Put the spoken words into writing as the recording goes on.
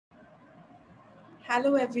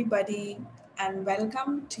Hello everybody and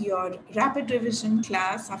welcome to your rapid revision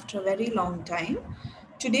class after a very long time.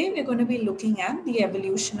 Today we're going to be looking at the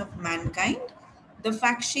evolution of mankind. The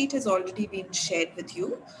fact sheet has already been shared with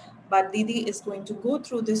you, but Didi is going to go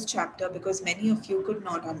through this chapter because many of you could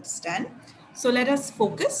not understand. So let us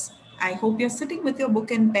focus. I hope you're sitting with your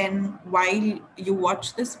book and pen while you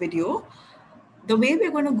watch this video. The way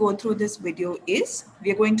we're going to go through this video is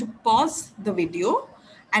we're going to pause the video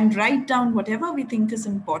and write down whatever we think is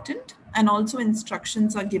important, and also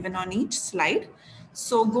instructions are given on each slide.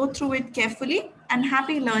 So go through it carefully and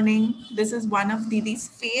happy learning. This is one of Didi's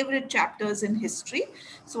favorite chapters in history.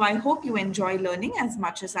 So I hope you enjoy learning as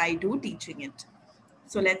much as I do teaching it.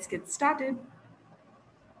 So let's get started.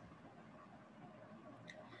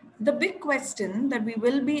 The big question that we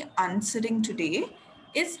will be answering today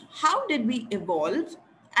is how did we evolve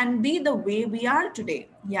and be the way we are today?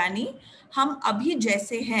 यानी हम अभी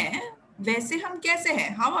जैसे हैं वैसे हम कैसे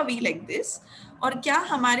हैं? How are we like this? और क्या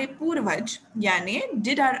हमारे पूर्वज यानी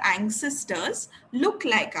did our ancestors look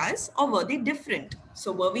like us or were they different?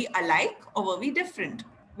 So were we alike or were we different?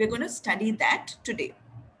 We're going to study that today.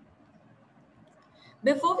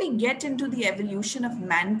 Before we get into the evolution of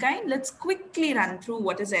mankind, let's quickly run through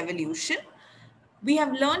what is evolution. We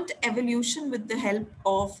have learned evolution with the help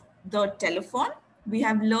of the telephone. We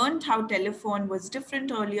have learned how telephone was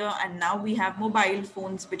different earlier, and now we have mobile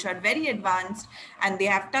phones which are very advanced and they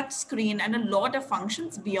have touch screen and a lot of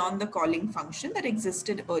functions beyond the calling function that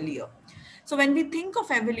existed earlier. So when we think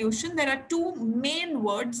of evolution, there are two main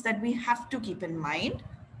words that we have to keep in mind,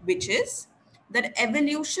 which is that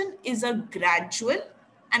evolution is a gradual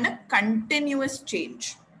and a continuous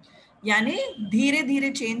change. यानी धीरे धीरे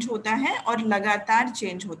change होता है और लगातार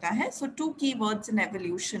change होता है. So two key words in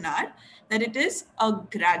evolution are that it is a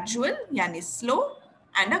gradual यानी slow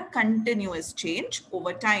and a continuous change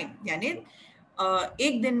over time. यानी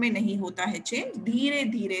एक दिन में नहीं होता है चेंज, धीरे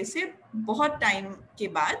धीरे से बहुत टाइम के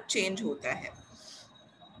बाद चेंज होता है.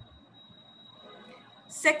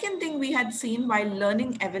 Second thing we had seen while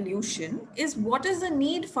learning evolution is what is the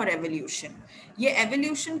need for evolution. ये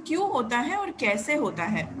evolution क्यों होता है और कैसे होता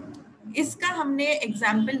है? इसका हमने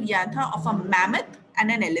एग्जाम्पल लिया था of a mammoth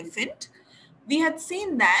and an elephant. We had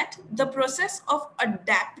seen that the process of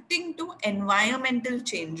adapting to environmental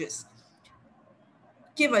changes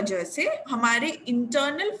की वजह से हमारे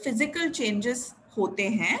internal physical changes होते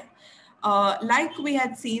हैं. Like we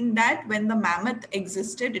had seen that when the mammoth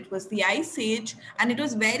existed, it was the ice age and it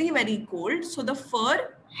was very, very cold. So the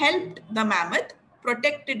fur helped the mammoth,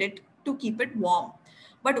 protected it to keep it warm.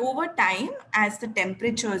 But over time, as the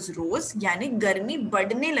temperatures rose, यानी गर्मी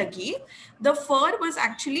बढ़ने लगी, the fur was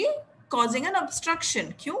actually causing an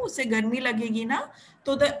obstruction. क्यों? उसे गर्मी लगेगी ना?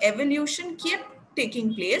 तो the evolution kept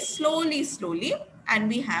taking place slowly, slowly, and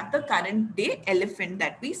we have the current day elephant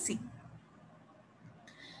that we see.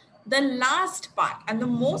 The last part and the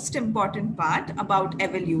most important part about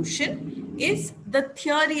evolution is the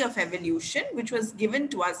theory of evolution, which was given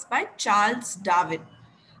to us by Charles Darwin.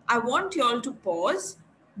 I want you all to pause,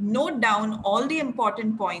 note down all the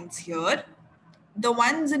important points here. The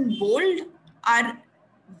ones in bold are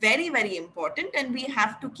very, very important and we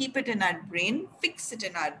have to keep it in our brain, fix it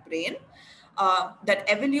in our brain, that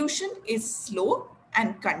evolution is slow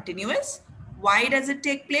and continuous. Why does it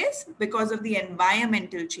take place? Because of the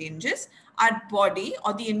environmental changes. Our body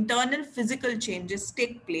or the internal physical changes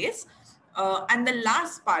take place. And the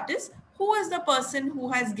last part is, who is the person who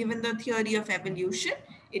has given the theory of evolution?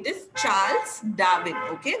 It is Charles Darwin.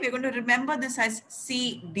 Okay, we're going to remember this as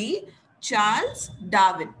CD, Charles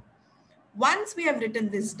Darwin. Once we have written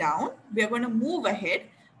this down, we are going to move ahead.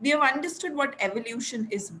 We have understood what evolution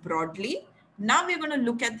is broadly. Now we're going to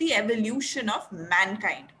look at the evolution of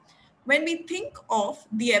mankind. When we think of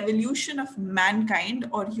the evolution of mankind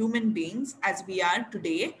or human beings as we are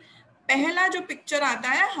today, पहला जो picture आता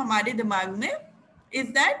है हमारे दिमाग में is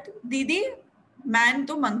that दीदी man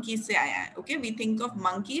तो monkeys से आया है. Okay, we think of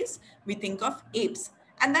monkeys, we think of apes,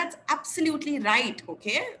 and that's absolutely right.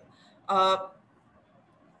 Okay,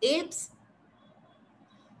 apes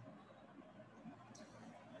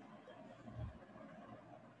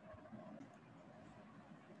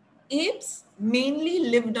mainly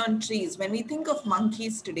lived on trees. When we think of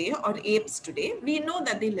monkeys today or apes today, we know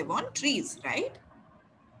that they live on trees, right?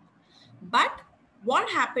 But what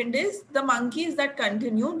happened is the monkeys that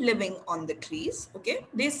continued living on the trees, okay,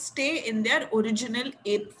 they stay in their original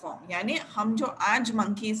ape form. यानी हम जो आज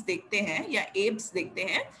monkeys देखते हैं या apes देखते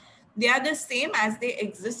हैं, they are the same as they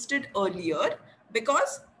existed earlier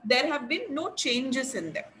because there have been no changes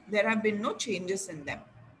in them. There have been no changes in them.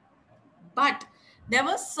 But There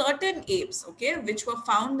were certain apes, okay, which were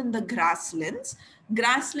found in the grasslands.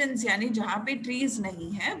 Grasslands यानी जहाँ पे trees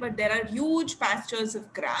नहीं है, but there are huge pastures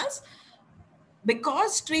of grass.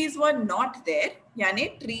 Because trees were not there,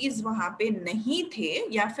 यानी trees वहाँ पे नहीं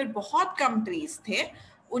थे या फिर बहुत कम trees थे,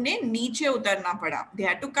 उन्हें नीचे उतरना पड़ा. They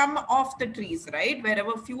had to come off the trees, right?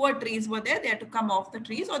 Wherever fewer trees were there, they had to come off the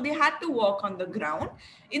trees, or they had to walk on the ground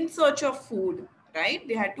in search of food, right?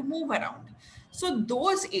 They had to move around. So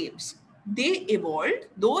those apes, they evolved.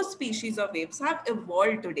 Those species of apes have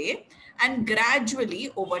evolved today, and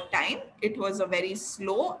gradually over time, it was a very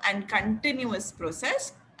slow and continuous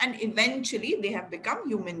process, and eventually they have become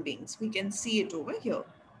human beings. We can see it over here.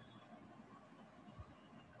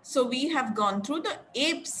 So we have gone through the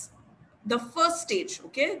apes, the first stage,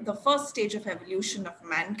 okay, the first stage of evolution of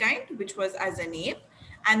mankind, which was as an ape.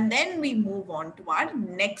 And then we move on to our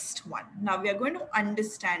next one. Now we are going to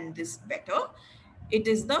understand this better. It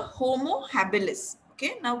is the Homo habilis.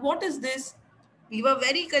 Okay, now what is this? We were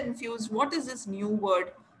very confused. What is this new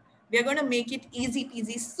word? We are going to make it easy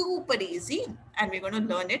peasy, super easy, and we're going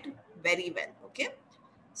to learn it very well. Okay.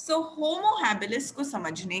 So Homo habilis को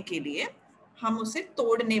समझने के लिए हम उसे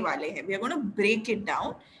तोड़ने वाले हैं. We are going to break it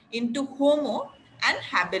down into Homo and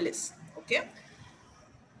habilis. Okay.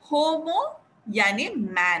 Homo यानी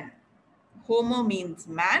man. Homo means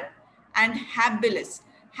man, and habilis.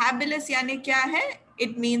 Habilis यानी क्या है?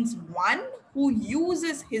 It means one who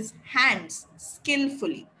uses his hands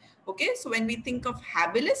skillfully. Okay, so when we think of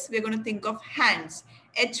habilis, we're going to think of hands.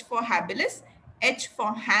 H for habilis, H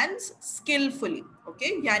for hands, skillfully.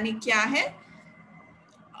 Okay, यानी क्या है?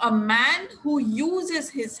 A man who uses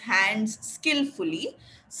his hands skillfully.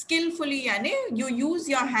 Skillfully यानी you use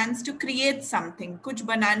your hands to create something, कुछ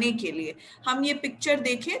बनाने के लिए. हम ये पिक्चर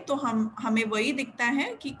देखें तो हमें वही दिखता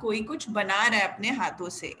है कि कोई कुछ बना रहा है अपने हाथों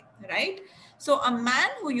से, right? So a man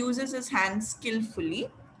who uses his hands skillfully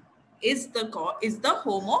is the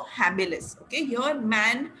Homo habilis. Okay, here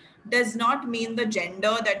man does not mean the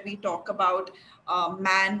gender that we talk about,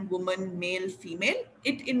 man, woman, male, female.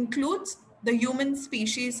 It includes the human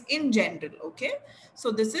species in general. Okay,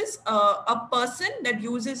 so this is a person that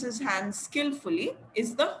uses his hands skillfully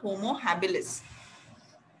is the Homo habilis.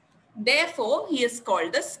 Therefore, he is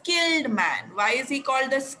called the skilled man. Why is he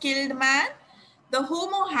called the skilled man? The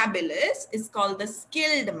Homo habilis is called the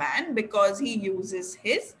skilled man because he uses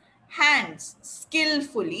his hands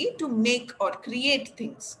skillfully to make or create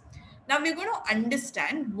things. Now we're going to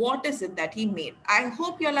understand what is it that he made. I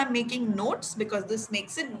hope you all are making notes because this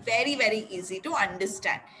makes it very, very easy to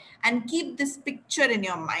understand. And keep this picture in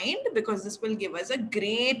your mind because this will give us a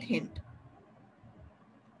great hint.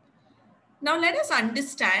 Now let us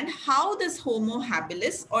understand how this Homo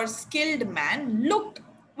habilis or skilled man looked.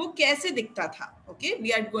 वो कैसे दिखता था? Okay,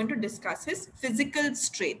 we are going to discuss his physical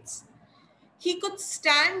traits. He could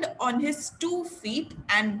stand on his 2 feet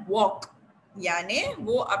and walk. यानी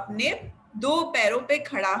वो अपने 2 पैरों पे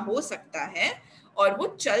खड़ा हो सकता है और वो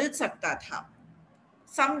चल सकता था.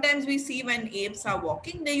 Sometimes we see when apes are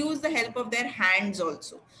walking, they use the help of their hands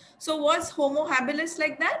also. So was Homo habilis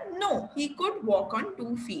like that? No, he could walk on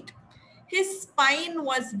 2 feet. His spine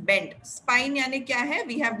was bent. Spine यानी क्या है?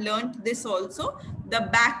 We have learned this also. The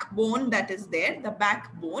backbone that is there, the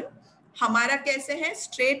backbone. हमारा कैसे है?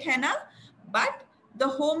 Straight है ना? But the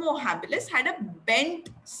Homo habilis had a bent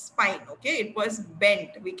spine. Okay, it was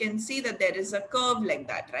bent. We can see that there is a curve like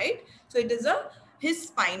that, right? So his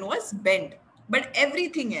spine was bent. But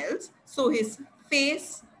everything else, so his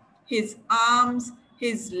face, his arms,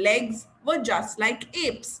 his legs were just like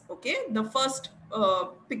apes. Okay, the first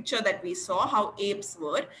picture that we saw, how apes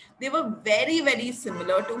were, they were very, very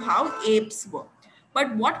similar to how apes were.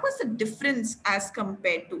 But what was the difference as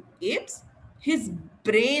compared to apes? His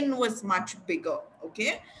brain was much bigger.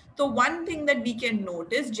 Okay, तो one thing that we can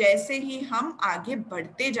notice, जैसे ही हम आगे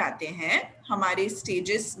बढ़ते जाते हैं हमारे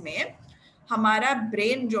stages में, हमारा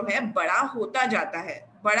ब्रेन जो है बड़ा होता जाता है.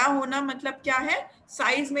 बड़ा होना मतलब क्या है?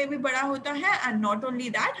 साइज में भी बड़ा होता है, एंड नॉट ओनली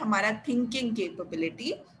दैट, हमारा थिंकिंग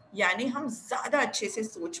कैपेबिलिटी, यानी हम ज्यादा अच्छे से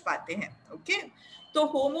सोच पाते हैं. ओके, तो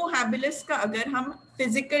होमो हैबिलिस का अगर हम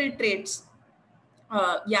फिजिकल ट्रेट्स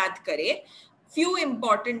याद करें, few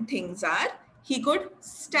important things are, he could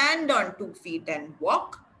stand on 2 feet and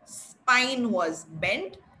walk, spine was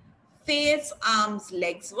bent, face, arms,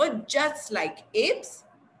 legs were just like apes,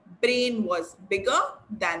 brain was bigger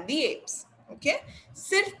than the apes. Okay,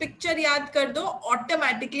 सिर्फ picture याद कर दो,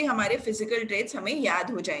 automatically हमारे physical traits हमें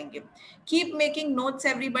याद हो जाएंगे. Keep making notes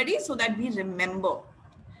everybody so that we remember.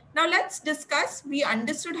 Now let's discuss. We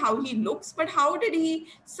understood how he looks, but how did he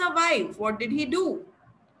survive? What did he do?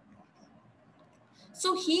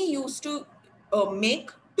 So he used to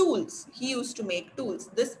make tools. He used to make tools.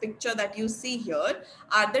 This picture that you see here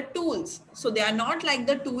are the tools. So they are not like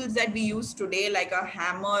the tools that we use today, like a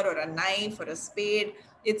hammer or a knife or a spade.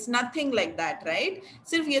 It's nothing like that, right?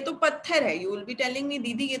 सिर्फ ये तो पत्थर है. You will be telling me,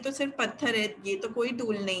 दीदी ये तो सिर्फ पत्थर है, ये तो कोई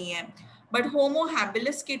tool नहीं है. But Homo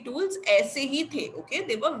habilis के tools ऐसे ही थे, okay?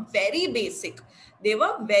 They were very basic. They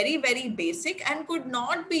were very, very basic and could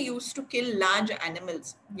not be used to kill large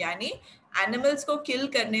animals. यानी animals को kill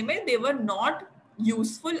करने में they were not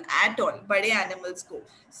useful at all. बड़े animals को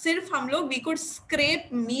सिर्फ हम लोग we could scrape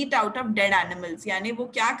meet out of dead animals. यानी वो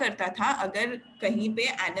क्या करता था, अगर कहीं पे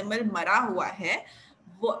एनिमल मरा हुआ है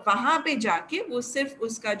वो वहां पे जाके वो सिर्फ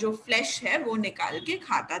उसका जो फ्लैश है वो निकाल के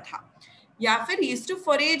खाता था. या फिर used to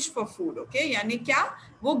forage for food. Okay, यानी क्या,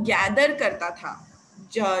 वो गैदर करता था.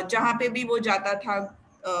 जहां पे भी वो जाता था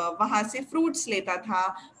वहां से फ्रूट्स लेता था,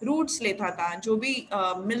 रूट्स लेता था, जो भी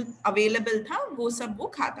मिल्क अवेलेबल था वो सब वो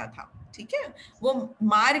खाता था. ठीक है, वो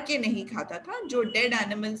मार के नहीं खाता था, जो डेड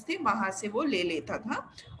एनिमल्स थे वहां से वो ले लेता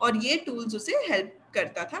था और ये टूल्स उसे हेल्प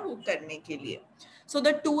करता था वो करने के लिए. So the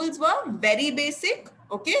tools were very basic.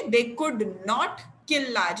 Okay, they could not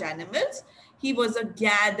kill large animals. He was a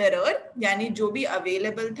gatherer, यानी जो भी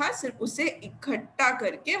अवेलेबल था सिर्फ उसे इकट्ठा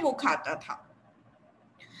करके वो खाता था.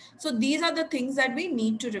 So these are the things that we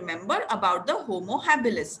need to remember about the Homo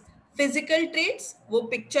habilis. Physical traits, वो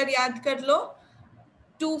picture याद कर लो.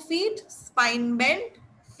 2 feet, spine bent,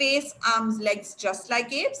 face, arms, legs just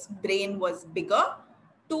like apes, brain was bigger.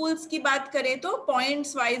 Tools की बात करें तो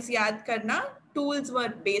points wise याद करना. Tools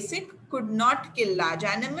were basic, could not kill large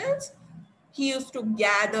animals. He used to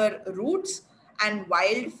gather roots and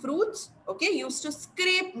wild fruits. Okay, used to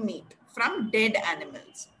scrape meat from dead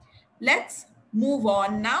animals. Let's move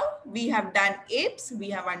on now. We have done apes. We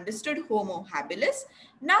have understood Homo habilis.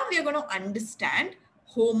 Now we are going to understand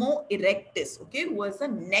Homo erectus, okay, who was the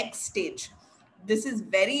next stage. This is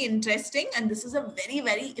very interesting and this is a very,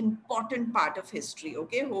 very important part of history,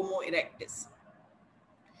 okay, Homo erectus.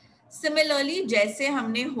 Similarly, जैसे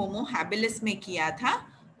हमने Homo habilis में किया था,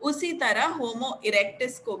 उसी तरह Homo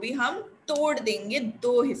erectus को भी हम तोड़ देंगे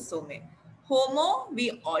 2 हिस्सों में. Homo,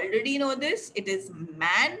 we already know this, it is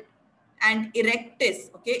man. And erectus,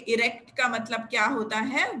 okay, erect का मतलब क्या होता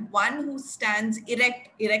है, one who stands erect.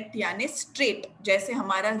 Erect यानी straight, जैसे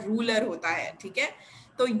हमारा ruler होता है. ठीक है,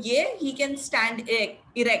 तो ये he can stand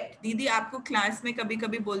erect. दीदी आपको क्लास में कभी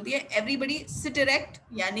कभी बोलती है everybody sit erect,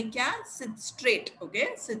 यानी क्या, sit straight. okay,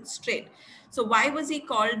 sit straight. So why was he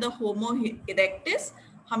called the Homo erectus?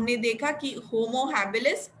 हमने देखा कि होमो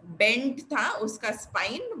हैबिलिस बेंड था, उसका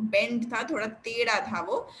स्पाइन बेंड था, थोड़ा टेढ़ा था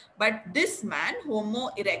वो. But this man homo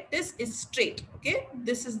erectus is straight. Okay,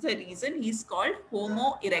 this is the reason he is called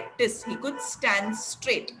homo erectus. He could stand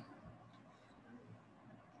straight.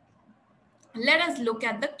 Let us look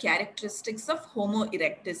at the characteristics of Homo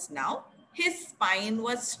erectus now. His spine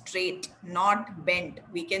was straight, not bent.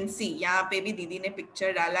 We can see, यहाँ पे भी दीदी ने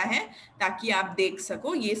picture डाला है ताकि आप देख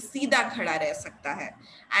सको, ये सीधा खड़ा रह सकता है.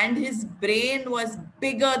 And his brain was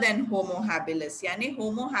bigger than Homo habilis. यानी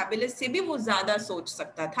Homo habilis से भी वो ज्यादा सोच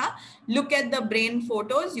सकता था. Look at the brain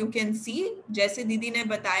photos. You can see, जैसे दीदी ने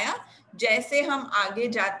बताया, जैसे हम आगे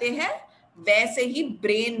जाते हैं वैसे ही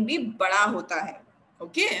ब्रेन भी बड़ा होता है.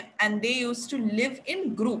 Okay, and they used to live in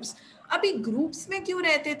groups. अभी ग्रुप्स में क्यों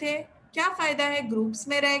रहते थे, क्या फायदा है ग्रुप्स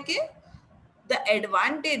में रह के? The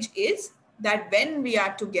advantage is that when we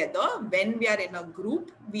are together, when we are in a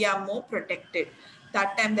group, we are more protected.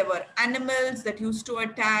 That time there were animals that used to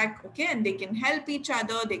attack, okay, and they can help each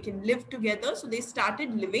other, they can live together, so they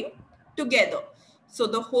started living together. So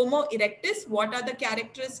the Homo erectus, what are the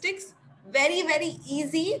characteristics? Very, very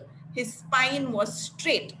easy. His spine was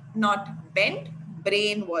straight, not bent.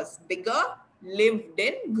 Brain was bigger, lived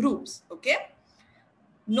in groups. Okay,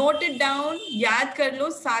 note it down, याद कर लो,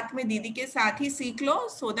 साथ में दीदी के साथ ही सीख लो,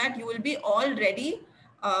 so that you will be all ready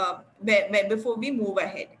before we move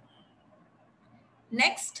ahead.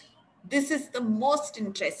 Next, this is the most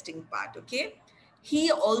interesting part. Okay,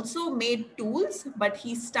 he also made tools, but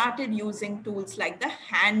he started using tools like the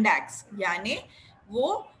hand axe. यानी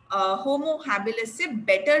वो Homo habilis से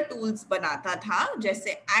better tools बनाता था,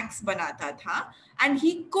 जैसे x बनाता था. And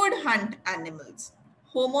he could Hunt animals.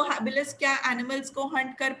 Homo habilis क्या animals को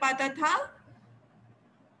हंट कर पाता था?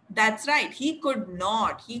 That's right, he could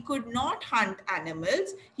not hunt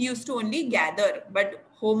animals. He used to only gather. But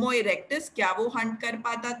Homo erectus, क्या वो hunt कर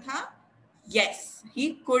पाता था? Yes, he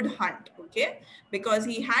could hunt, okay, because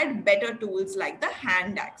he had better tools like the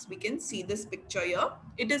hand axe. We can see this picture here.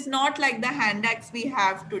 It is not like the hand axe we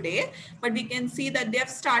have today, but we can see that they have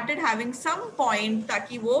started having some point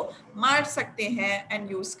ताकि वो मार सकते हैं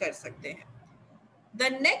and use कर सकते हैं. The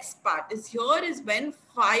next part is here is when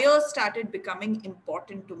fire started becoming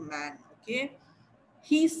important to man. Okay,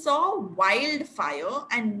 he saw wildfire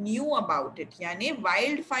and knew about it. यानी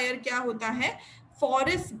wildfire क्या होता है,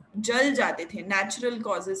 फॉरेस्ट जल जाते थे नेचुरल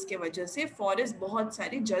कॉजेस के वजह से, फॉरेस्ट बहुत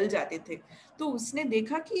सारे जल जाते थे. तो उसने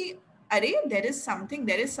देखा कि अरे there is something,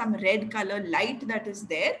 there is some red colour light that is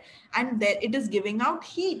there and there it is giving out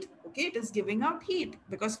heat. Okay, it is giving out heat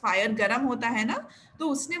because fire गर्म होता है ना. तो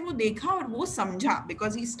उसने वो देखा और वो समझा,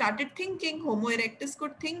 because he started thinking, homo erectus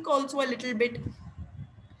could think also a little bit,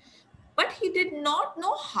 but he did not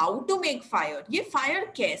know how to make fire. ये फायर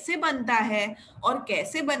कैसे बनता है और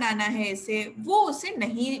कैसे बनाना है इसे, वो उसे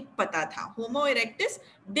नहीं पता था. होमो erectus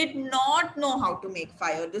did not know how to make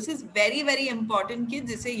fire. This is very very important कि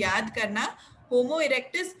जिसे याद करना. होमो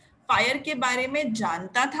इरेक्टस फायर के बारे में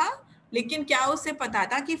जानता था, लेकिन क्या उसे पता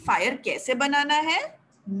था कि फायर कैसे बनाना है?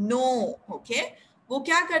 नो. ओके, वो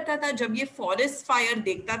क्या करता था, जब ये फॉरेस्ट फायर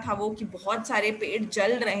देखता था वो कि बहुत सारे पेड़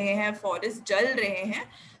जल रहे हैं, फॉरेस्ट जल रहे हैं,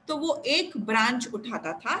 तो वो एक ब्रांच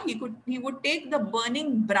उठाता था. He would take the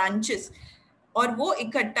burning branches और वो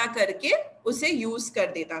इकट्ठा करके उसे यूज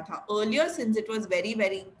कर देता था. Earlier since it was very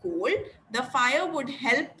very cold, the fire would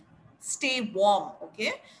help stay warm.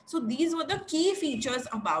 Okay, so these were the key features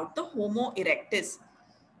about the Homo erectus.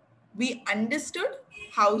 We understood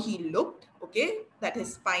how he looked, okay, that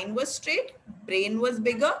his spine was straight, brain was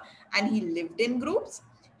bigger, and he lived in groups.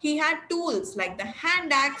 He had tools like the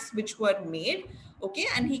hand axe, which were made, okay,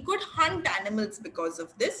 and he could hunt animals because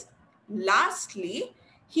of this. Lastly,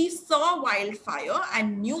 he saw wildfire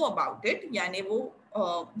and knew about it. Yani wo,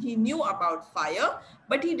 he knew about fire,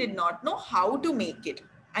 but he did not know how to make it.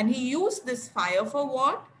 And he used this fire for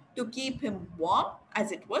what? To keep him warm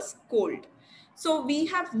as it was cold. So we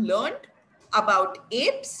have learned about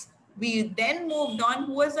apes. We then moved on.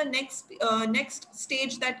 Who was the next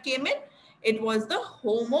stage that came in? It was the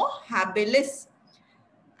Homo habilis.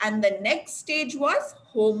 And the next stage was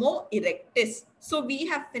Homo erectus. So we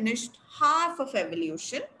have finished half of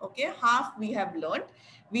evolution. Okay, half we have learned.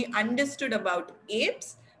 We understood about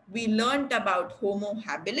apes. We learned about Homo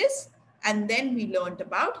habilis. And then we learned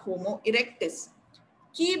about Homo erectus.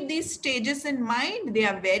 Keep these stages in mind. They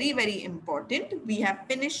are very, very important. We have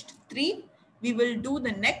finished 3. We will do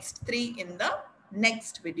the next 3 in the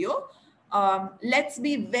next video. Let's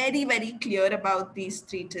be very, very clear about these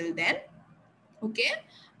 3 till then. Okay.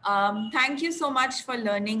 Thank you so much for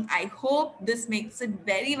learning. I hope this makes it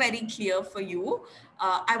very, very clear for you.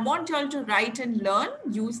 I want you all to write and learn,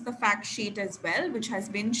 use the fact sheet as well, which has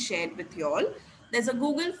been shared with you all. There's a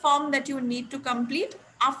Google form that you need to complete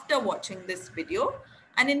after watching this video.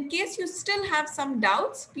 And in case you still have some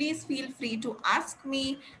doubts, please feel free to ask me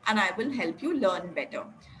and I will help you learn better.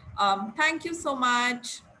 Thank you so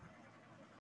much.